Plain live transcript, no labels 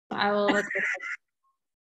I will record it.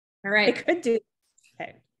 All right. I could do.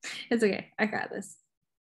 Okay. It's okay. I got this.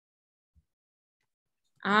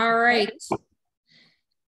 All right.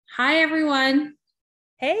 Hi, everyone.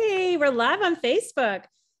 Hey, we're live on Facebook.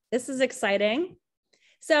 This is exciting.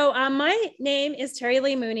 So my name is Terry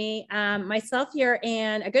Lee Mooney. Myself here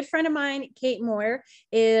and a good friend of mine, Kate Moir,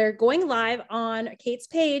 are going live on Kate's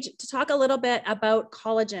page to talk a little bit about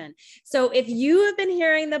collagen. So if you have been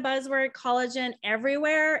hearing the buzzword collagen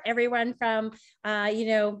everywhere, everyone from,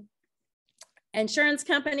 insurance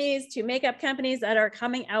companies to makeup companies that are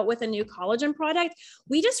coming out with a new collagen product,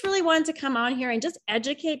 we just really wanted to come on here and just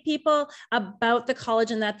educate people about the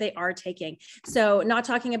collagen that they are taking. So not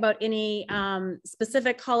talking about any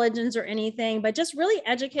specific collagens or anything, but just really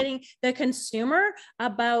educating the consumer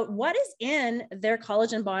about what is in their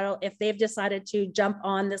collagen bottle if they've decided to jump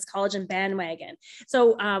on this collagen bandwagon.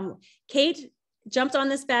 So Kate jumped on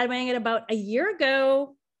this bandwagon about a year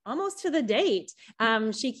ago, almost to the date.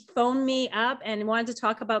 She phoned me up and wanted to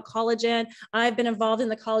talk about collagen. I've been involved in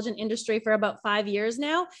the collagen industry for about 5 years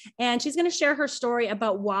now, and she's going to share her story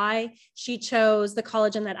about why she chose the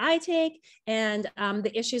collagen that I take and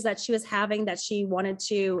the issues that she was having that she wanted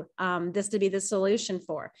to this to be the solution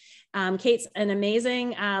for. Kate's an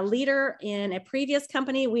amazing leader in a previous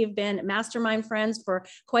company. We've been mastermind friends for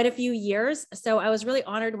quite a few years. So I was really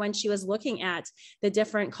honored when she was looking at the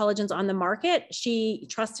different collagens on the market. She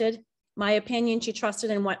trusted my opinion. She trusted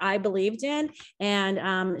in what I believed in.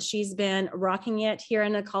 And she's been rocking it here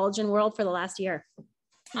in the collagen world for the last year.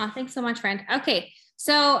 Oh, thanks so much, friend. Okay.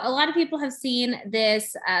 So a lot of people have seen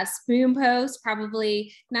this spoon post,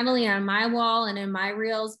 probably not only on my wall and in my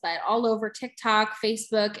reels, but all over TikTok,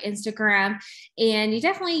 Facebook, Instagram. And you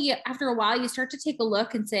definitely, after a while, you start to take a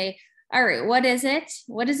look and say, all right, what is it?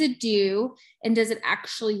 What does it do? And does it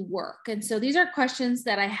actually work? And so these are questions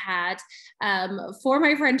that I had for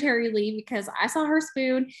my friend Terry Lee, because I saw her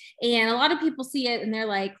spoon and a lot of people see it and they're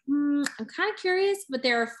like, I'm kind of curious, but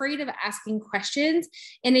they're afraid of asking questions.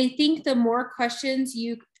 And I think the more questions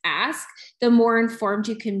you ask, the more informed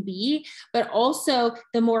you can be, but also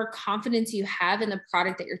the more confidence you have in the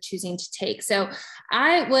product that you're choosing to take. So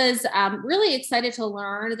I was really excited to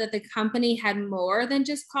learn that the company had more than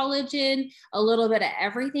just collagen, a little bit of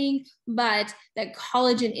everything, but that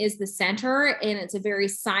collagen is the center and it's a very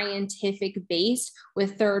scientific based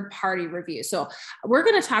with third-party reviews. So we're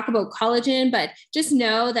going to talk about collagen, but just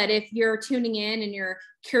know that if you're tuning in and you're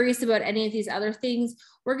curious about any of these other things,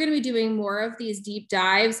 we're going to be doing more of these deep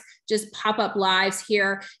dives, just pop-up lives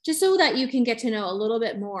here, just so that you can get to know a little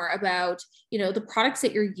bit more about, the products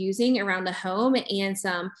that you're using around the home and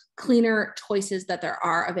some cleaner choices that there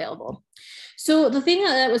are available. So the thing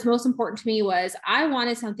that was most important to me was I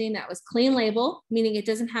wanted something that was clean label, meaning it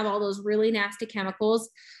doesn't have all those really nasty chemicals,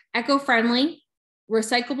 eco-friendly,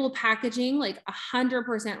 recyclable packaging, like 100%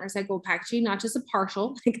 recyclable packaging, not just a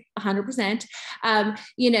partial, like 100%,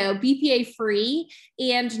 BPA free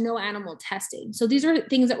and no animal testing. So these are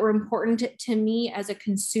things that were important to me as a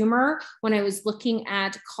consumer when I was looking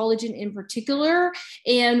at collagen in particular.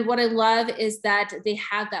 And what I love is that they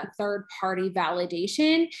have that third party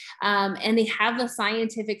validation and they have the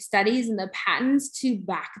scientific studies and the patents to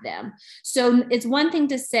back them. So it's one thing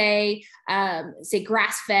to say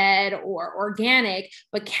grass-fed or organic,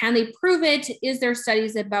 but can they prove it? Is there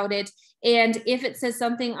studies about it? And if it says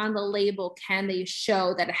something on the label, can they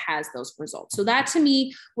show that it has those results? So that to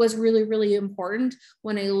me was really, really important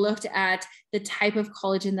when I looked at the type of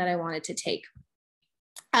collagen that I wanted to take.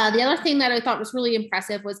 The other thing that I thought was really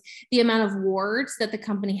impressive was the amount of awards that the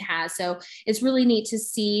company has. So it's really neat to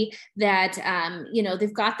see that,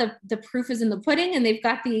 they've got the proof is in the pudding and they've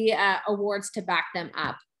got the awards to back them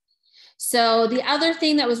up. So the other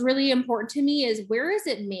thing that was really important to me is where is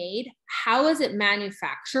it made? How is it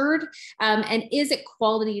manufactured? And is it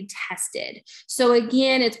quality tested? So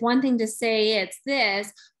again, it's one thing to say it's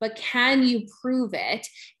this, but can you prove it?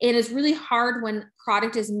 And it's really hard when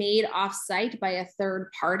product is made off-site by a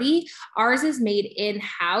third party. Ours is made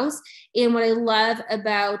in-house. And what I love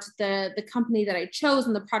about the company that I chose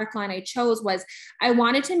and the product line I chose was I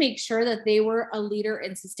wanted to make sure that they were a leader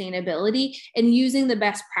in sustainability and using the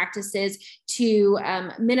best practices to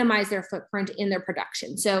minimize their footprint in their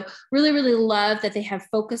production. So really, really love that they have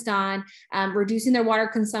focused on reducing their water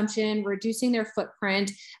consumption, reducing their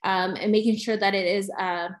footprint, and making sure that it is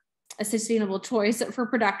a sustainable choice for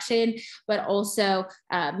production, but also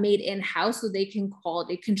made in-house so they can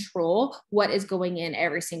quality control what is going in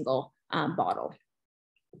every single bottle.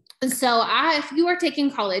 And so if you are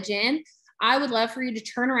taking collagen, I would love for you to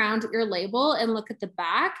turn around your label and look at the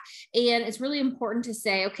back. And it's really important to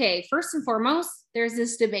say, okay, first and foremost, there's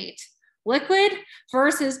this debate. liquid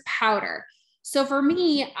versus powder. So for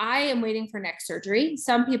me, I am waiting for neck surgery.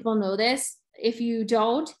 Some people know this. If you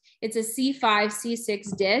don't, it's a C5,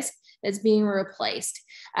 C6 disc that's being replaced.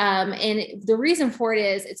 And the reason for it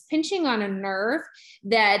is it's pinching on a nerve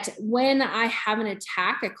that when I have an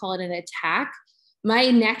attack, I call it an attack, my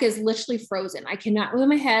neck is literally frozen. I cannot move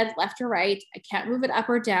my head left or right. I can't move it up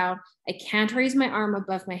or down. I can't raise my arm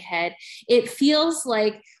above my head. It feels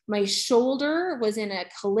like my shoulder was in a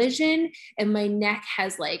collision and my neck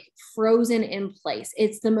has like frozen in place.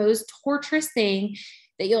 It's the most torturous thing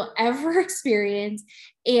that you'll ever experience.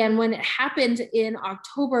 And when it happened in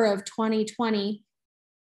October of 2020,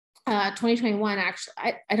 2021, actually,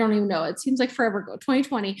 I don't even know. It seems like forever ago,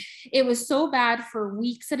 2020. It was so bad for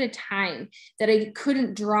weeks at a time that I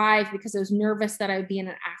couldn't drive because I was nervous that I would be in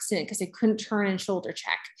an accident because I couldn't turn and shoulder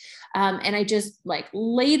check. And I just like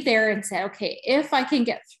laid there and said, okay, if I can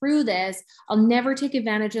get through this, I'll never take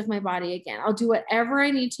advantage of my body again. I'll do whatever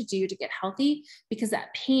I need to do to get healthy because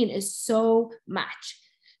that pain is so much.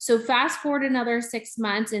 So fast forward another 6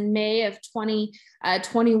 months, in May of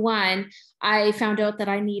 2021, I found out that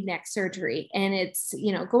I need neck surgery, and it's,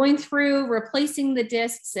 going through replacing the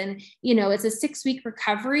discs, and, it's a 6-week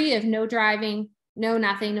recovery of no driving, no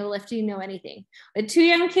nothing, no lifting, no anything. With 2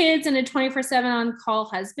 young kids and a 24/7 on-call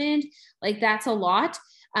husband, like that's a lot.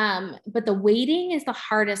 But the waiting is the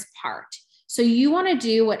hardest part. So you want to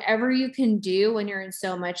do whatever you can do when you're in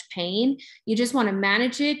so much pain. You just want to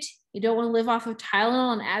manage it. You don't want to live off of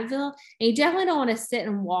Tylenol and Advil, and you definitely don't want to sit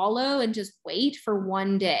and wallow and just wait for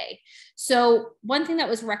one day. So one thing that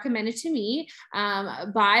was recommended to me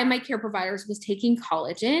by my care providers was taking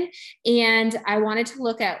collagen, and I wanted to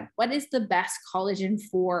look at what is the best collagen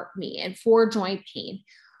for me and for joint pain.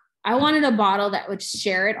 I wanted a bottle that would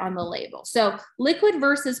share it on the label. So liquid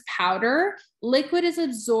versus powder. Liquid is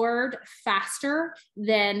absorbed faster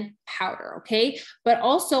than powder, okay? But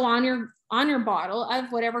also on your bottle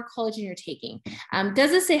of whatever collagen you're taking,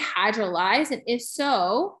 does it say hydrolyzed? And if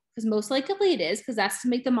so, because most likely it is, because that's to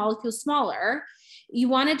make the molecule smaller, you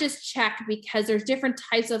want to just check because there's different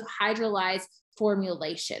types of hydrolyzed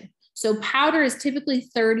formulation. So powder is typically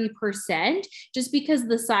 30% just because of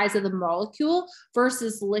the size of the molecule,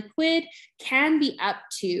 versus liquid can be up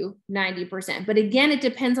to 90%. But again, it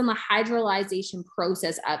depends on the hydrolyzation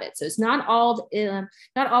process of it. So it's not all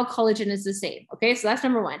collagen is the same. Okay, so that's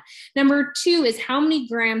number one. Number two is how many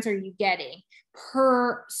grams are you getting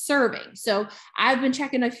per serving? So I've been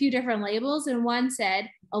checking a few different labels, and one said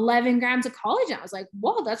 11 grams of collagen. I was like,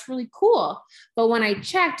 whoa, that's really cool. But when I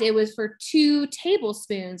checked, it was for 2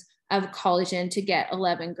 tablespoons of collagen to get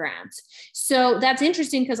 11 grams. So that's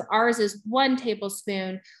interesting because ours is 1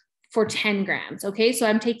 tablespoon for 10 grams. Okay, so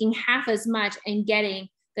I'm taking half as much and getting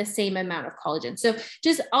the same amount of collagen. So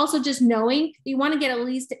just knowing you want to get at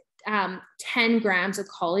least 10 grams of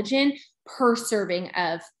collagen per serving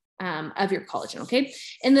of your collagen. Okay.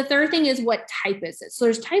 And the third thing is, what type is it? So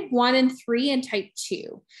there's type 1 and 3 and type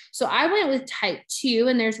 2. So I went with type 2,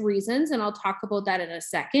 and there's reasons, and I'll talk about that in a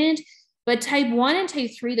second. But type 1 and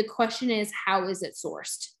type 3, the question is, how is it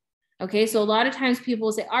sourced? Okay, so a lot of times people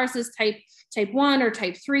will say ours is type 1 or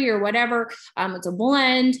type 3 or whatever. It's a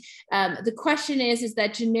blend. The question is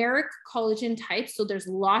that generic collagen types, so there's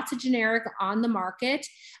lots of generic on the market.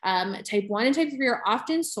 Type 1 and type 3 are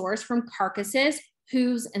often sourced from carcasses,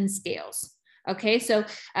 hooves, and scales. Okay, so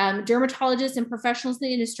dermatologists and professionals in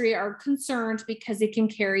the industry are concerned because it can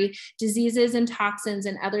carry diseases and toxins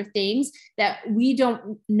and other things that we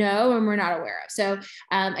don't know and we're not aware of. So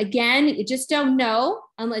again, you just don't know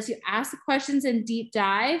unless you ask the questions and deep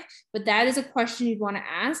dive, but that is a question you'd want to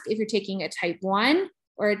ask if you're taking a type 1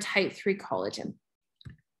 or a type 3 collagen.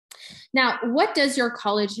 Now, what does your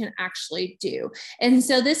collagen actually do? And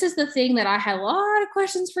so this is the thing that I had a lot of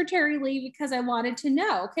questions for Terry Lee, because I wanted to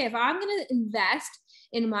know, okay, if I'm going to invest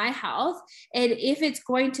in my health, and if it's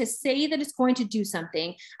going to say that it's going to do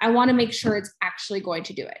something, I want to make sure it's actually going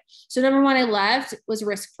to do it. So number one I loved was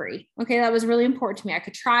risk-free. Okay, that was really important to me. I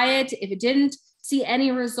could try it. If it didn't see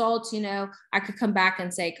any results, I could come back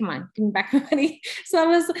and say, come on, give me back my money. So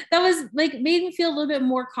that was like, made me feel a little bit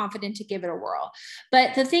more confident to give it a whirl.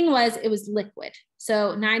 But the thing was, it was liquid.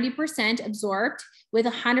 So 90% absorbed with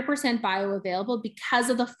 100% bioavailable because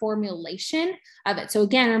of the formulation of it. So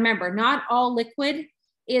again, remember, not all liquid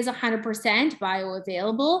is 100%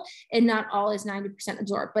 bioavailable, and not all is 90%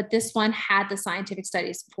 absorbed, but this one had the scientific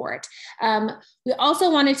studies for it. We also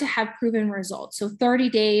wanted to have proven results. So 30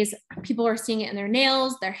 days, people are seeing it in their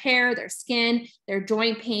nails, their hair, their skin, their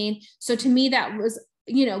joint pain. So to me, that was,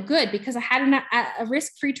 good, because I had a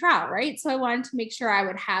risk-free trial, right? So I wanted to make sure I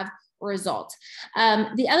would have result.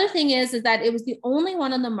 The other thing is that it was the only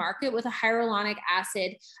one on the market with a hyaluronic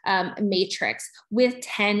acid matrix with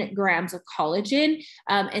 10 grams of collagen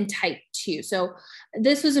and type 2. So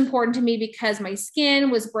this was important to me because my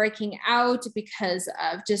skin was breaking out because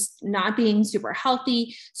of just not being super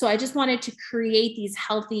healthy. So I just wanted to create these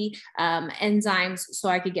healthy enzymes so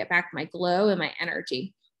I could get back my glow and my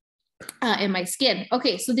energy in my skin.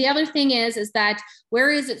 Okay, so the other thing is that where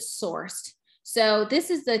is it sourced? So this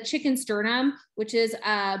is the chicken sternum, which is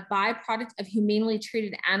a byproduct of humanely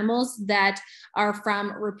treated animals that are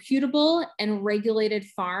from reputable and regulated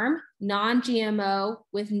farm, non-GMO,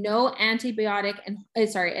 with no antibiotic and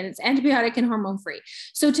it's antibiotic and hormone free.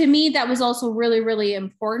 So to me, that was also really, really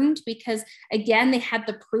important because again, they had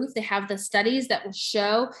the proof, they have the studies that will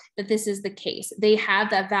show that this is the case. They have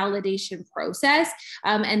that validation process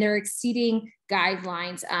and they're exceeding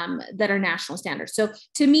guidelines that are national standards. So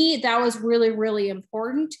to me, that was really, really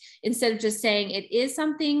important. Instead of just saying it is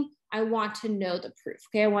something, I want to know the proof.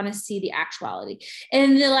 Okay. I want to see the actuality.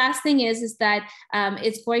 And the last thing is that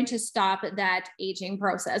it's going to stop that aging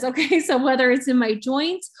process. Okay. So whether it's in my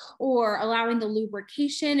joints or allowing the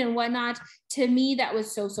lubrication and whatnot, to me, that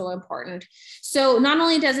was so, so important. So not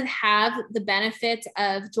only does it have the benefits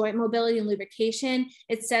of joint mobility and lubrication,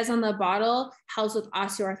 it says on the bottle, helps with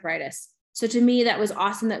osteoarthritis. So to me, that was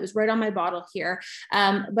awesome. That was right on my bottle here.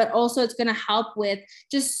 But also it's going to help with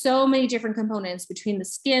just so many different components between the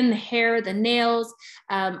skin, the hair, the nails.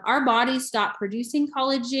 Our bodies stop producing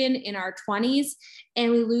collagen in our 20s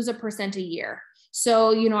and we lose 1% a year.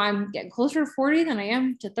 So, I'm getting closer to 40 than I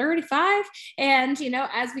am to 35. And,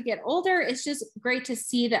 as we get older, it's just great to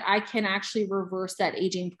see that I can actually reverse that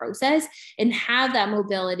aging process and have that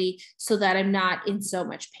mobility so that I'm not in so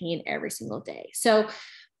much pain every single day. So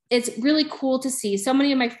it's really cool to see so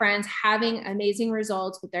many of my friends having amazing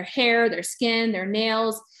results with their hair, their skin, their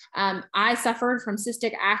nails. I suffered from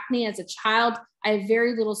cystic acne as a child. I have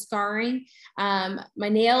very little scarring. My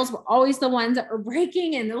nails were always the ones that were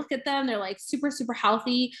breaking, and look at them. They're like super, super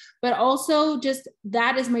healthy, but also just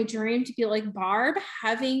that is my dream, to be like Barb,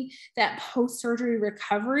 having that post-surgery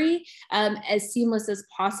recovery as seamless as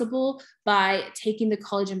possible by taking the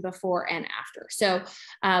collagen before and after. So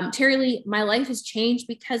Terry Lee, my life has changed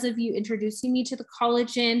because of you introducing me to the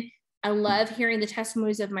collagen. I love hearing the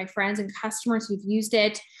testimonies of my friends and customers who've used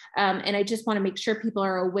it. And I just want to make sure people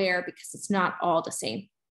are aware because it's not all the same.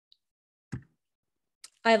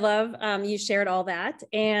 I love you shared all that.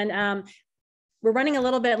 And we're running a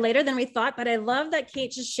little bit later than we thought, but I love that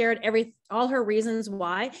Kate just shared all her reasons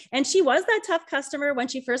why. And she was that tough customer when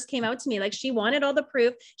she first came out to me. Like, she wanted all the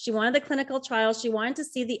proof. She wanted the clinical trials. She wanted to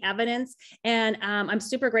see the evidence. And I'm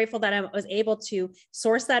super grateful that I was able to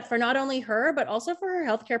source that for not only her, but also for her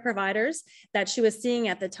healthcare providers that she was seeing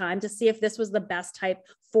at the time, to see if this was the best type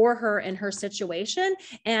for her in her situation.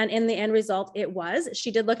 And in the end result, it was.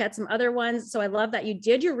 She did look at some other ones. So I love that you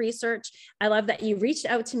did your research. I love that you reached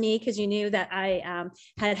out to me because you knew that I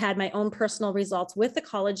had my own personal results with the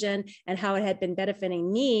collagen and how it had been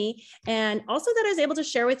benefiting me. And also that I was able to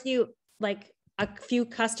share with you like a few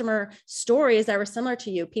customer stories that were similar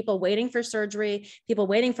to you, people waiting for surgery, people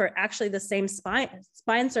waiting for actually the same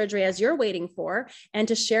spine surgery as you're waiting for, and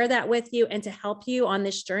to share that with you and to help you on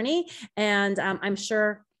this journey. And I'm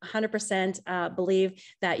sure 100% believe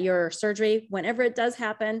that your surgery, whenever it does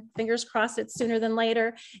happen, fingers crossed it's sooner than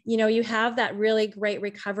later, you have that really great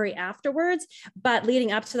recovery afterwards. But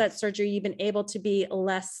leading up to that surgery, you've been able to be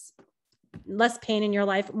less pain in your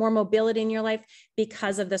life, more mobility in your life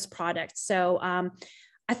because of this product. So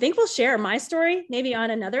I think we'll share my story maybe on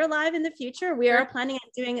another live in the future. We are planning on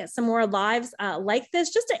doing some more lives like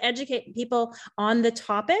this, just to educate people on the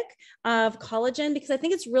topic of collagen, because I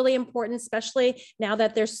think it's really important, especially now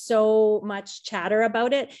that there's so much chatter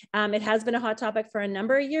about it. It has been a hot topic for a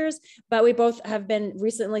number of years, but we both have been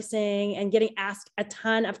recently seeing and getting asked a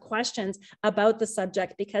ton of questions about the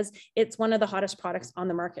subject because it's one of the hottest products on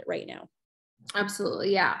the market right now.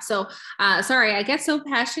 Absolutely. Yeah. So sorry, I get so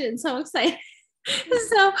passionate and so excited.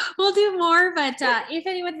 So we'll do more, but if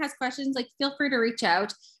anyone has questions, like, feel free to reach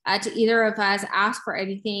out to either of us, ask for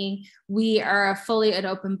anything. We are fully an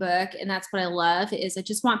open book. And that's what I love, is I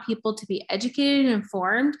just want people to be educated and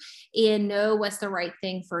informed and know what's the right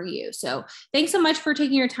thing for you. So thanks so much for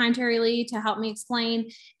taking your time, Terry Lee, to help me explain.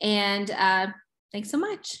 And thanks so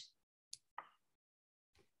much.